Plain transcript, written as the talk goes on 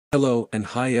Hello and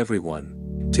hi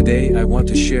everyone. Today I want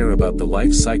to share about the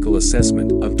life cycle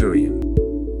assessment of durian.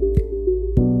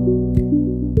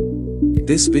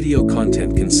 This video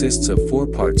content consists of 4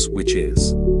 parts, which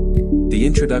is the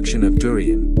introduction of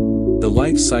durian, the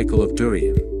life cycle of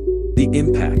durian, the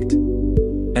impact,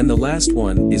 and the last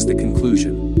one is the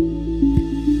conclusion.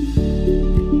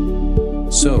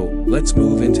 So, let's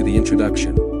move into the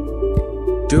introduction.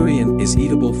 Durian is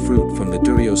eatable fruit from the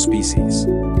Durio species.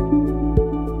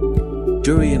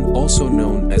 Durian, also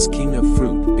known as king of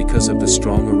fruit because of the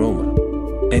strong aroma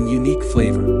and unique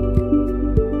flavor.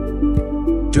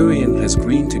 Durian has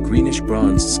green to greenish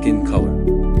bronze skin color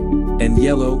and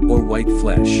yellow or white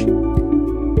flesh.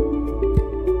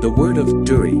 The word of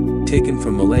duri, taken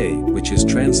from Malay, which is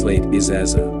translate is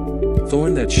as a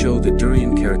thorn that show the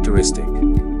durian characteristic.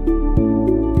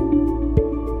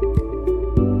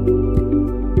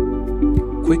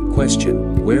 Quick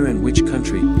question, where and which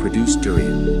country produce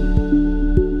durian?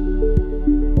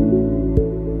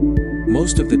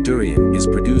 Most of the durian is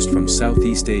produced from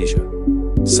Southeast Asia,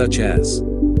 such as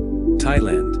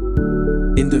Thailand,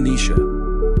 Indonesia,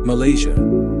 Malaysia,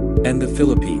 and the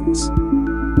Philippines.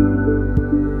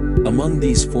 Among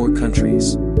these 4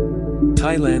 countries,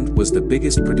 Thailand was the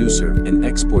biggest producer and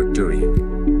export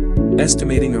durian,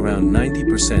 estimating around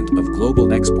 90% of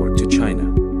global export to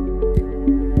China.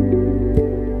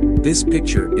 This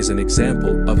picture is an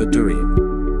example of a durian.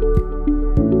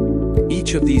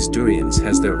 Each of these durians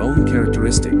has their own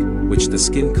characteristic, which the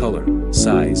skin color,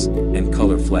 size, and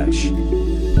color flesh.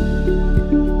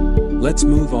 Let's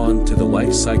move on to the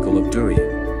life cycle of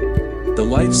durian. The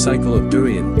life cycle of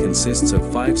durian consists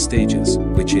of 5 stages,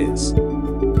 which is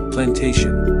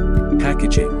plantation,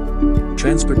 packaging,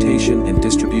 transportation and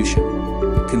distribution,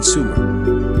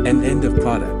 consumer, and end of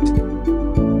product.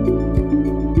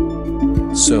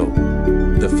 So,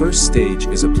 the first stage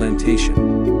is a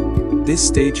plantation. This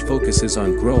stage focuses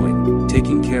on growing,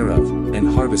 taking care of, and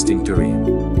harvesting durian.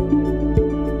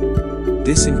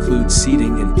 This includes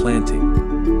seeding and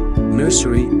planting,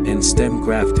 nursery and stem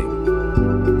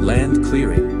grafting, land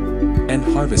clearing, and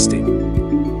harvesting.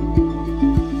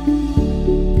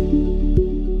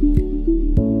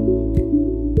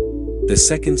 The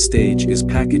second stage is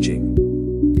packaging.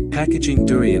 Packaging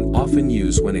durian often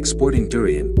used when exporting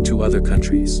durian to other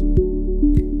countries.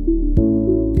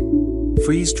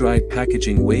 Freeze-dried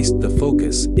packaging waste the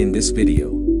focus in this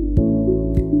video.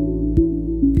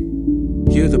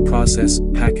 Here the process,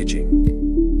 packaging.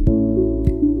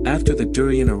 After the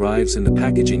durian arrives in the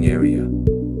packaging area,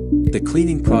 the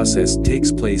cleaning process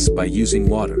takes place by using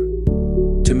water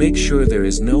to make sure there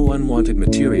is no unwanted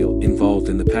material involved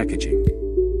in the packaging.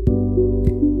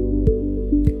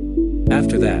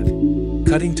 After that,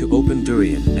 cutting to open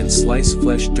durian and slice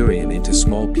flesh durian into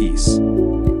small pieces.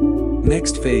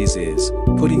 Next phase is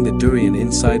putting the durian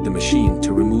inside the machine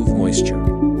to remove moisture.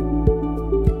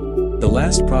 The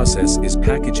last process is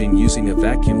packaging using a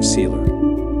vacuum sealer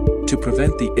to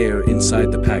prevent the air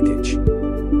inside the package.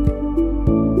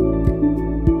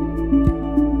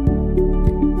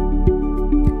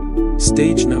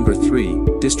 Stage number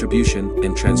 3, distribution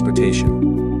and transportation.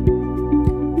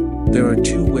 There are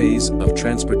 2 ways of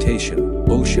transportation,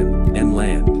 ocean and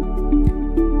land.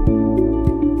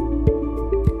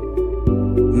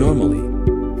 Normally,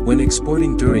 when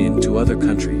exporting durian to other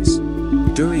countries,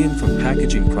 durian from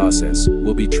packaging process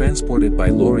will be transported by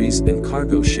lorries and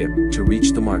cargo ship to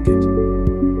reach the market.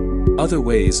 Other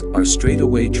ways are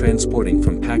straightaway transporting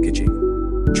from packaging,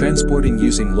 transporting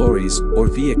using lorries or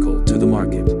vehicle to the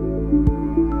market.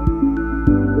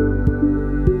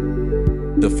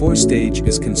 The 4th stage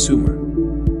is consumer,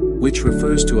 which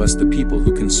refers to us the people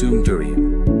who consume durian.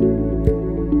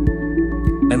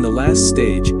 And the last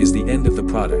stage is the end of the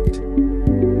product.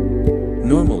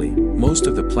 Normally, most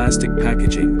of the plastic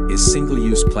packaging is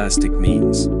single-use plastic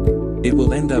means it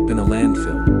will end up in a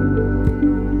landfill.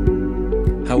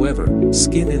 However,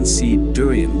 skin and seed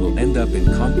durian will end up in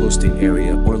composting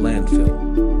area or landfill.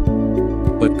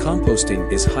 But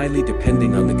composting is highly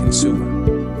depending on the consumer,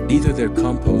 either their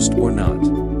compost or not.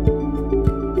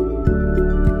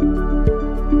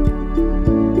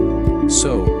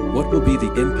 So, what will be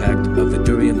the impact of the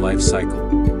durian life cycle?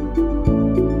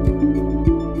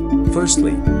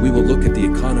 Firstly, we will look at the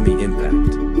economy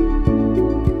impact.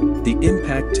 The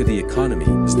impact to the economy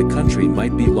is the country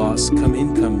might be lost come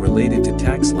income related to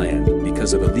tax land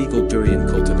because of illegal durian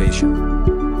cultivation.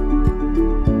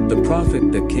 The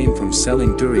profit that came from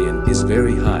selling durian is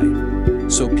very high,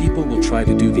 so people will try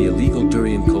to do the illegal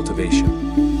durian cultivation.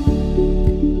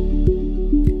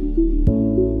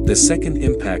 The second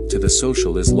impact to the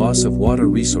social is loss of water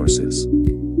resources.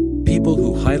 People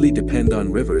who highly depend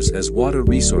on rivers as water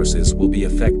resources will be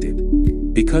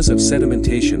affected, because of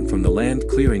sedimentation from the land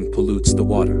clearing pollutes the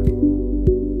water.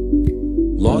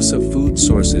 Loss of food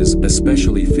sources,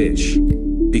 especially fish,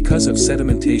 because of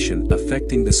sedimentation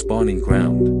affecting the spawning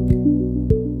ground.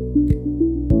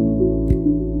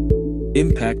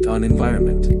 Impact on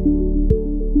environment.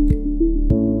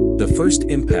 The first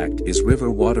impact is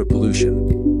river water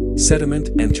pollution. Sediment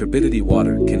and turbidity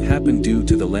water can happen due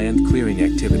to the land clearing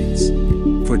activities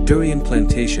for durian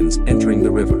plantations entering the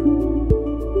river.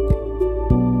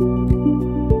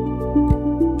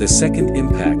 The second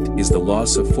impact is the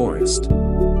loss of forest,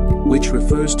 which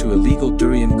refers to illegal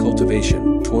durian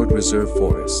cultivation toward reserve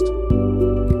forest.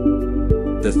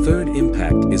 The third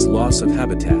impact is loss of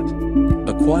habitat.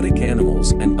 Aquatic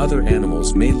animals and other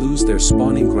animals may lose their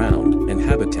spawning ground and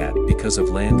habitat because of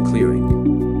land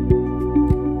clearing.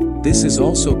 This is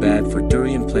also bad for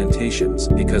durian plantations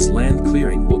because land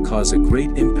clearing will cause a great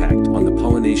impact on the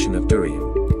pollination of durian.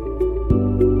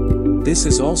 This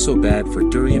is also bad for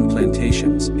durian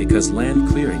plantations because land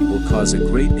clearing will cause a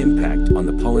great impact on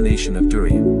the pollination of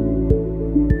durian.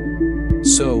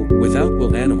 So, without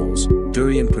wild animals,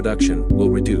 durian production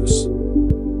will reduce.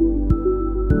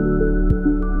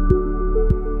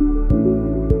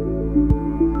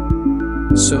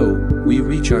 So, we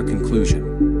reach our conclusion.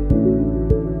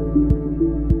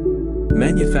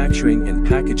 Manufacturing and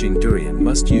packaging durian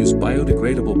must use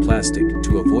biodegradable plastic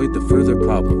to avoid the further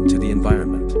problem to the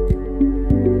environment.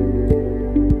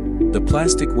 The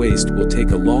plastic waste will take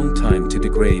a long time to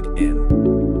degrade and,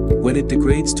 when it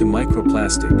degrades to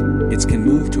microplastic, it can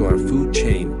move to our food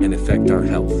chain and affect our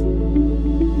health.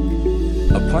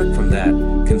 Apart from that,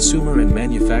 consumer and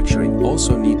manufacturing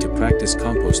also need to practice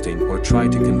composting or try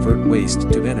to convert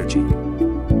waste to energy.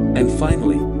 And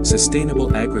finally,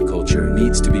 sustainable agriculture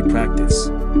needs to be practiced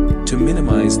to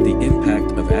minimize the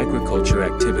impact of agriculture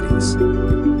activities.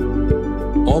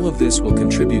 All of this will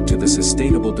contribute to the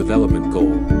Sustainable Development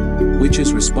Goal, which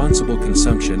is responsible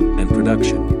consumption and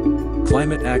production,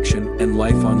 climate action, and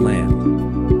life on land.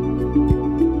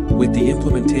 With the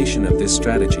implementation of these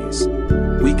strategies,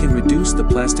 we can reduce the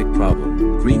plastic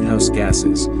problem, greenhouse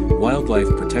gases, wildlife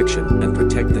protection, and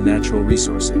protect the natural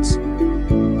resources.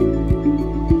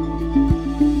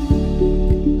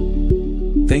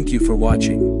 Thank you for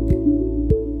watching.